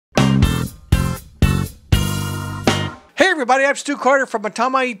everybody, I'm Stu Carter from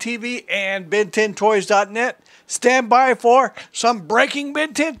Atamaii TV and Ben10Toys.net. Stand by for some breaking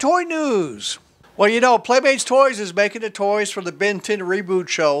Ben 10 toy news. Well, you know, Playmates Toys is making the toys for the Ben 10 Reboot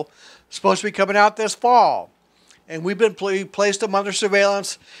show. It's supposed to be coming out this fall. And we placed them under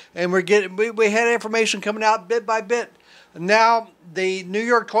surveillance, and we had information coming out bit by bit. Now, the New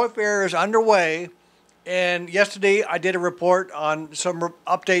York Toy Fair is underway, and yesterday I did a report on some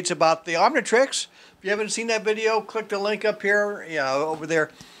updates about the Omnitrix. If you haven't seen that video, click the link up here, over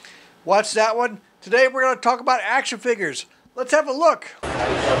there. Watch that one. Today we're going to talk about action figures. Let's have a look.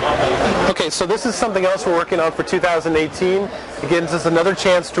 Okay, so this is something else we're working on for 2018. It gives us another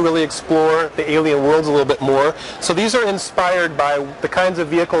chance to really explore the alien worlds a little bit more. So these are inspired by the kinds of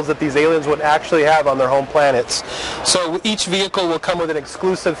vehicles that these aliens would actually have on their home planets. So each vehicle will come with an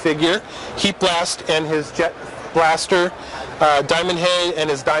exclusive figure, Heatblast and his jet blaster, Diamondhead and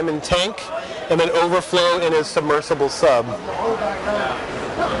his diamond tank, and then Overflow and his submersible sub.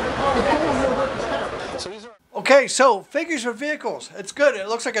 Okay, so figures for vehicles. It's good. It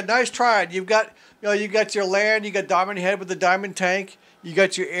looks like a nice triad. You've got, you got your land. You got Diamondhead with the diamond tank. You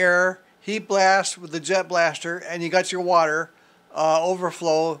got your air, Heatblast with the jet blaster, and you got your water,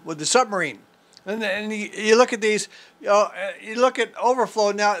 Overflow with the submarine. And you look at these. You look at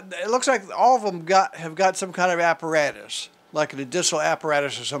Overflow now. It looks like all of them have got some kind of apparatus, like an additional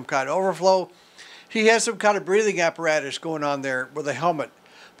apparatus of some kind. Overflow, he has some kind of breathing apparatus going on there with a helmet.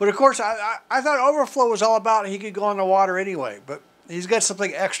 But of course, I thought Overflow was all about he could go on the water anyway, but he's got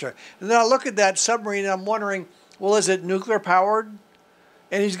something extra. And then I look at that submarine and I'm wondering, well, is it nuclear powered?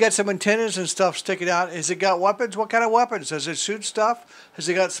 And he's got some antennas and stuff sticking out. Has it got weapons? What kind of weapons? Does it shoot stuff? Has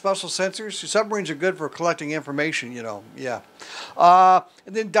it got special sensors? Submarines are good for collecting information, yeah.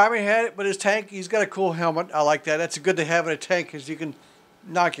 And then Diamondhead with his tank, he's got a cool helmet. I like that. That's good to have in a tank because you can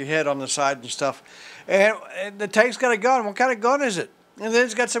knock your head on the side and stuff. And the tank's got a gun. What kind of gun is it? And then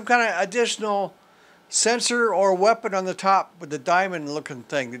it's got some kind of additional sensor or weapon on the top with the diamond-looking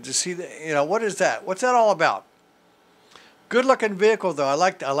thing. Did you see that? What is that? What's that all about? Good-looking vehicle, though. I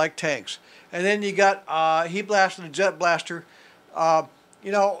like tanks. And then you got Heatblast and the jet blaster. Does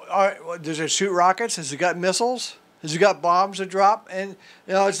it shoot rockets? Has it got missiles? Has it got bombs to drop? And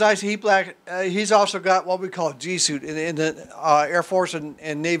it's nice. Heatblast. He's also got what we call G-suit in the Air Force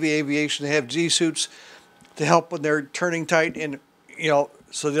and Navy aviation. They have G-suits to help when they're turning tight and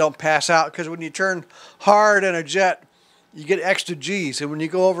so they don't pass out. Because when you turn hard in a jet, you get extra G's. And when you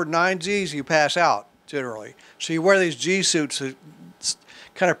go over 9 G's, you pass out, generally. So you wear these G-suits that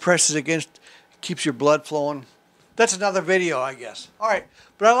kind of presses against, keeps your blood flowing. That's another video, I guess. All right.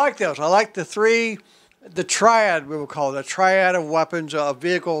 But I like those. I like the triad, we will call it, a triad of weapons,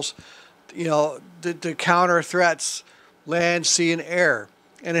 vehicles, to counter threats, land, sea, and air.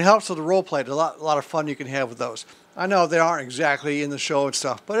 And it helps with the role play. There's a lot of fun you can have with those. I know they aren't exactly in the show and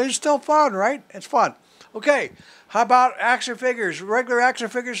stuff, but it's still fun, right? It's fun. Okay, how about action figures, regular action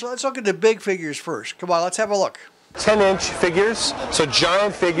figures? Let's look at the big figures first. Come on, let's have a look. 10-inch figures, so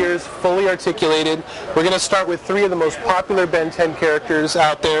giant figures, fully articulated. We're going to start with 3 of the most popular Ben 10 characters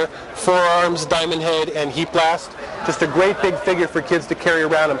out there, Fourarms, Diamondhead, and Heatblast. Just a great big figure for kids to carry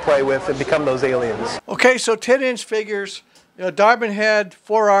around and play with and become those aliens. Okay, so 10-inch figures, Diamondhead,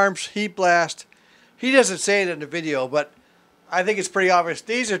 Fourarms, Heatblast. He doesn't say it in the video, but I think it's pretty obvious.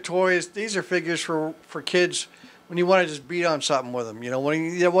 These are toys. These are figures for kids when you want to just beat on something with them.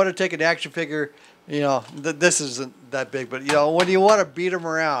 When you want to take an action figure, this isn't that big, but, when you want to beat them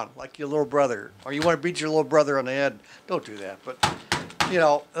around, like your little brother, or you want to beat your little brother on the head, don't do that. But,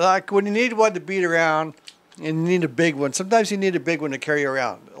 like when you need one to beat around and you need a big one, sometimes you need a big one to carry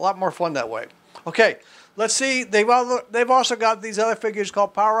around. A lot more fun that way. Okay, let's see. They've also got these other figures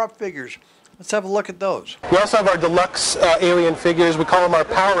called power-up figures. Let's have a look at those. We also have our Deluxe alien figures. We call them our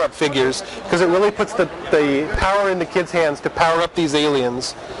power-up figures because it really puts the power in the kids' hands to power up these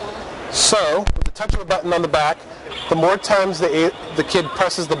aliens. So, with the touch of a button on the back, the more times the kid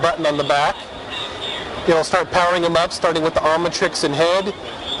presses the button on the back, it'll start powering him up, starting with the Omnitrix and head.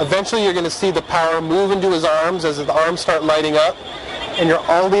 Eventually, you're going to see the power move into his arms as the arms start lighting up, and you're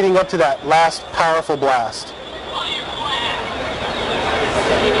all leading up to that last powerful blast.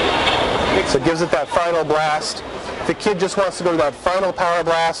 So it gives it that final blast. If the kid just wants to go to that final power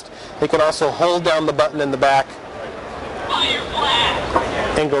blast, they can also hold down the button in the back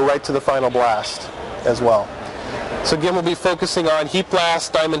and go right to the final blast as well. So again, we'll be focusing on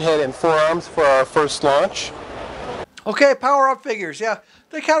Heatblast, Diamondhead, and Fourarms for our first launch. Okay, power-up figures. Yeah,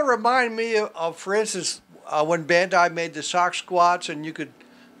 they kind of remind me of, for instance, when Bandai made the sock squats and you could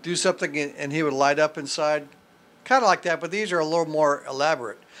do something and he would light up inside. Kind of like that, but these are a little more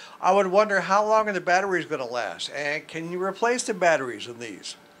elaborate. I would wonder how long are the batteries going to last, and can you replace the batteries in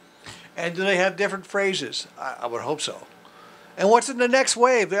these? And do they have different phrases? I would hope so. And what's in the next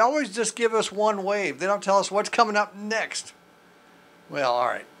wave? They always just give us one wave. They don't tell us what's coming up next. Well, all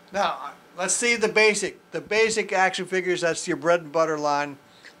right. Now, let's see the basic action figures. That's your bread and butter line.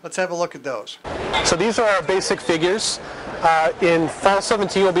 Let's have a look at those. So these are our basic figures. In Fall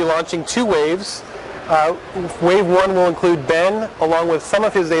 17, we'll be launching 2 waves. Wave 1 will include Ben, along with some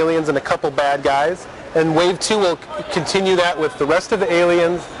of his aliens and a couple bad guys. And Wave 2 will continue that with the rest of the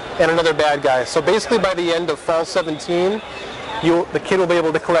aliens and another bad guy. So basically by the end of Fall 17, the kid will be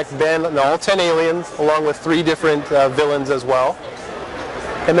able to collect Ben and all 10 aliens, along with 3 different villains as well.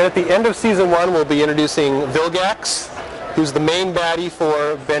 And then at the end of Season 1, we'll be introducing Vilgax, who's the main baddie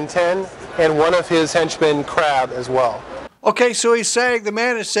for Ben 10, and one of his henchmen, Crab, as well. Okay, so the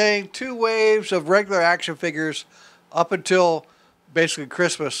man is saying 2 waves of regular action figures up until basically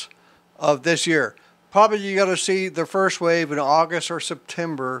Christmas of this year. Probably you're going to see the first wave in August or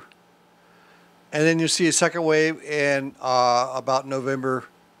September, and then you see a second wave in about November,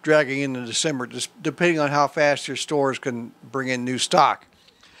 dragging into December, just depending on how fast your stores can bring in new stock.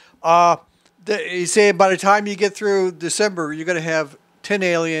 He's saying by the time you get through December, you're going to have 10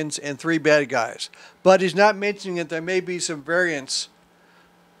 aliens and 3 bad guys. But he's not mentioning that there may be some variants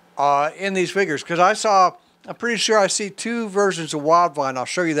in these figures. Because I'm pretty sure I see 2 versions of Wildvine. I'll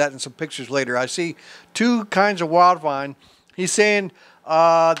show you that in some pictures later. I see 2 kinds of Wildvine. He's saying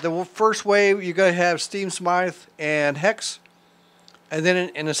the first wave, you're going to have Steamsmythe and Hex. And then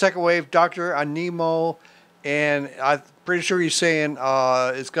in the second wave, Dr. Anima, and I'm pretty sure he's saying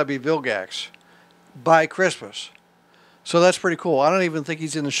it's going to be Vilgax by Christmas. So that's pretty cool. I don't even think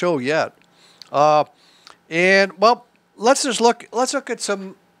he's in the show yet. And well, let's look at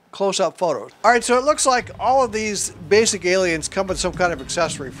some close-up photos. All right, so it looks like all of these basic aliens come with some kind of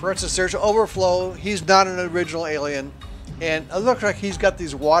accessory. For instance, there's Overflow. He's not an original alien, and it looks like he's got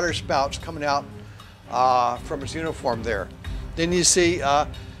these water spouts coming out from his uniform there. Then you see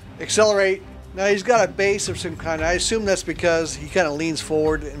Accelerate. Now he's got a base of some kind. I assume that's because he kind of leans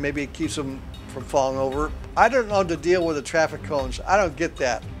forward and maybe it keeps him from falling over. I don't know the deal with the traffic cones. I don't get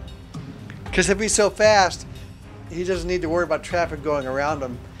that. Because if he's so fast, he doesn't need to worry about traffic going around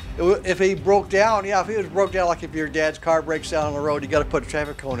him. If he broke down, yeah, if he was broke down, like if your dad's car breaks down on the road, you got to put a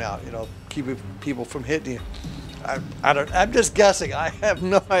traffic cone out, you know, keep people from hitting you. I'm just guessing. I have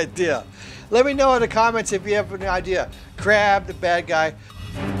no idea. Let me know in the comments if you have an idea. Crab, the bad guy.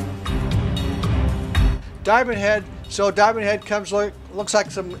 Diamondhead. So Diamondhead comes looks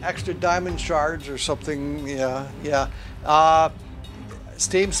like some extra diamond shards or something. Yeah.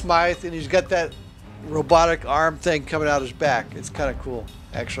 Steamsmythe, and he's got that robotic arm thing coming out his back. It's kind of cool,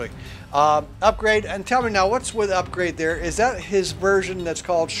 actually. Upgrade, and tell me now, what's with Upgrade there? Is that his version that's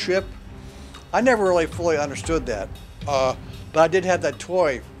called Ship? I never really fully understood that, but I did have that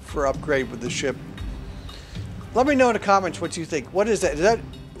toy for Upgrade with the ship. Let me know in the comments what you think. What is that? Is that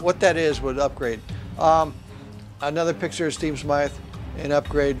what that is with Upgrade? Another picture of Steamsmythe and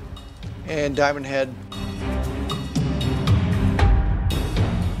Upgrade and Diamondhead.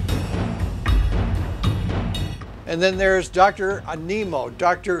 And then there's Dr. Anima.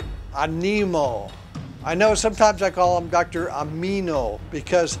 Dr. Anima. I know sometimes I call him Dr. Amino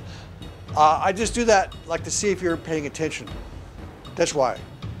because I just do that like to see if you're paying attention. That's why.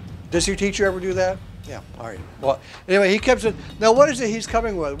 Does your teacher ever do that? Yeah, all right. Well, anyway, he comes in. Now, what is it he's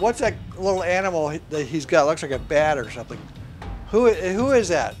coming with? What's that little animal that he's got? It looks like a bat or something. Who is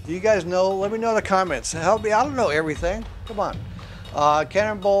that? Do you guys know? Let me know in the comments. Help me. I don't know everything. Come on.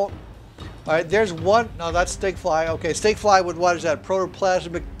 Cannonbolt. All right, there's one. No, that's Stakefly. Okay, Stakefly with what is that?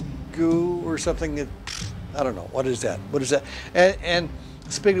 Protoplasmic goo or something? I don't know. What is that? What is that? And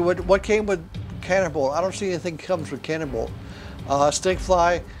speaking of what came with Cannonbolt, I don't see anything comes with Cannonbolt.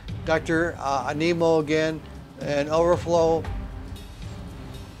 Stakefly, Dr. Anima again, and Overflow.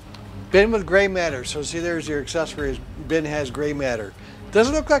 Ben with gray matter. So see, there's your accessories. Ben has gray matter.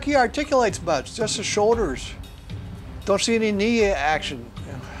 Doesn't look like he articulates much. Just the shoulders. Don't see any knee action.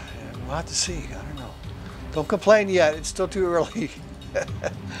 We'll have to see. I don't know. Don't complain yet. It's still too early.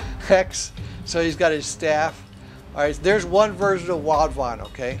 Hex. So he's got his staff. All right. There's one version of Wildvine.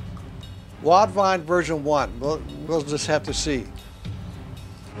 Okay. Wildvine version 1. We'll just have to see.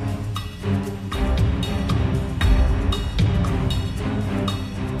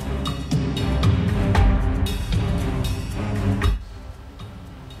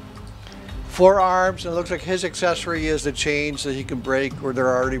 Fourarms, and it looks like his accessory is the chains that he can break, or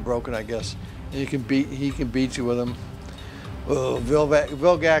they're already broken, I guess. And he can beat you with them.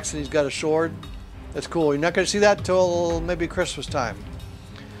 Vilgax, and he's got a sword. That's cool. You're not going to see that till maybe Christmas time.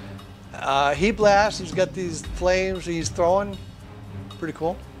 Heatblast, he's got these flames he's throwing. Pretty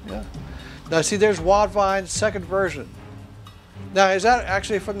cool, yeah. Now see, there's Wildvine's second version. Now, is that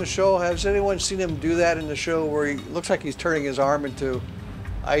actually from the show? Has anyone seen him do that in the show where he looks like he's turning his arm into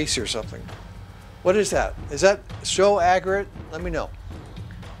ice or something? What is that? Is that show accurate? Let me know.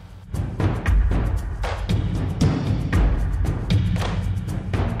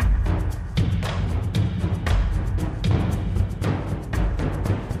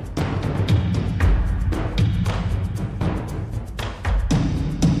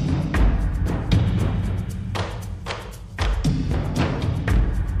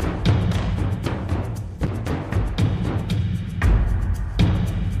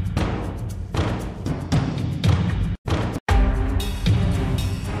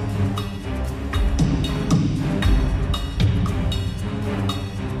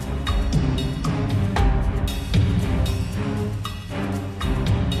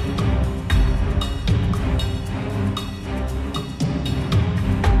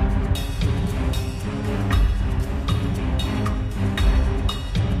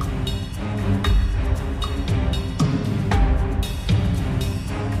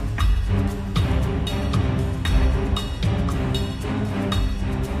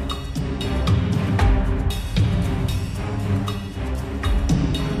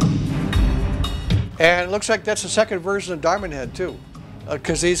 And it looks like that's the second version of Diamondhead too,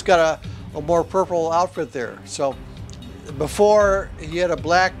 because he's got a more purple outfit there. So before he had a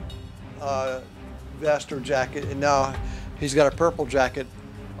black vest or jacket, and now he's got a purple jacket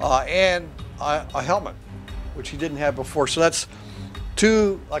and a helmet, which he didn't have before. So that's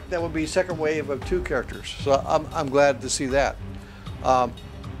two, like that would be second wave of two characters. So I'm glad to see that.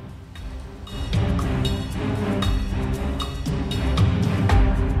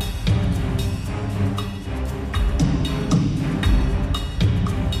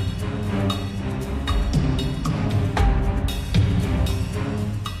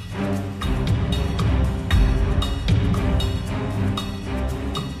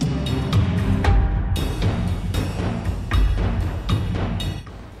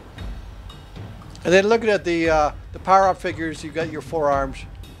 And then looking at the power-up figures, you've got your Fourarms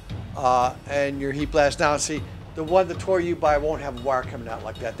and your Heatblast. Now, see, the toy you buy won't have a wire coming out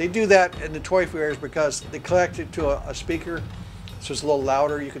like that. They do that in the toy fairs because they connect it to a speaker, so it's a little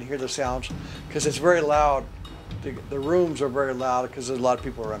louder. You can hear the sounds because it's very loud. The rooms are very loud because there's a lot of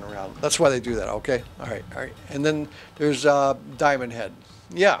people running around. That's why they do that. Okay, all right. And then there's Diamondhead.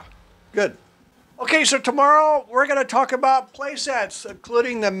 Yeah, good. Okay, so tomorrow we're going to talk about playsets,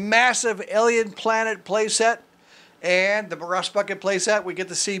 including the massive Alien Planet playset and the Rust Bucket playset. We get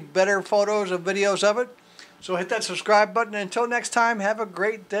to see better photos and videos of it. So hit that subscribe button. Until next time, have a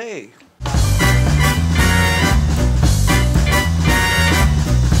great day.